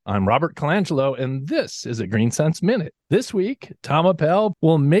I'm Robert Colangelo, and this is a Green Sense Minute. This week, Tom Appel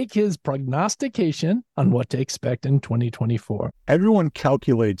will make his prognostication on what to expect in 2024. Everyone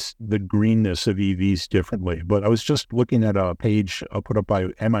calculates the greenness of EVs differently, but I was just looking at a page put up by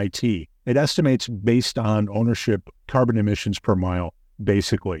MIT. It estimates based on ownership carbon emissions per mile,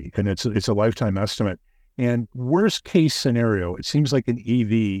 basically, and it's a lifetime estimate. And worst case scenario, it seems like an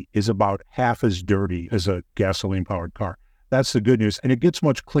EV is about half as dirty as a gasoline-powered car. That's the good news. And it gets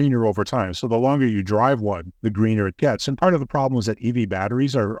much cleaner over time. So the longer you drive one, the greener it gets. And part of the problem is that EV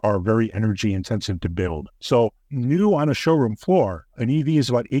batteries are very energy intensive to build. So new on a showroom floor, an EV is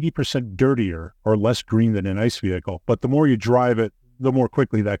about 80% dirtier or less green than an ICE vehicle. But the more you drive it, the more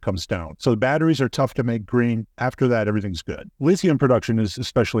quickly that comes down. So the batteries are tough to make green. After that, everything's good. Lithium production is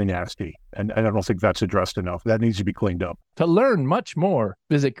especially nasty. And I don't think that's addressed enough. That needs to be cleaned up. To learn much more,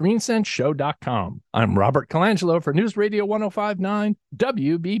 visit greensenseshow.com. I'm Robert Colangelo for News Radio 105.9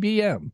 WBBM.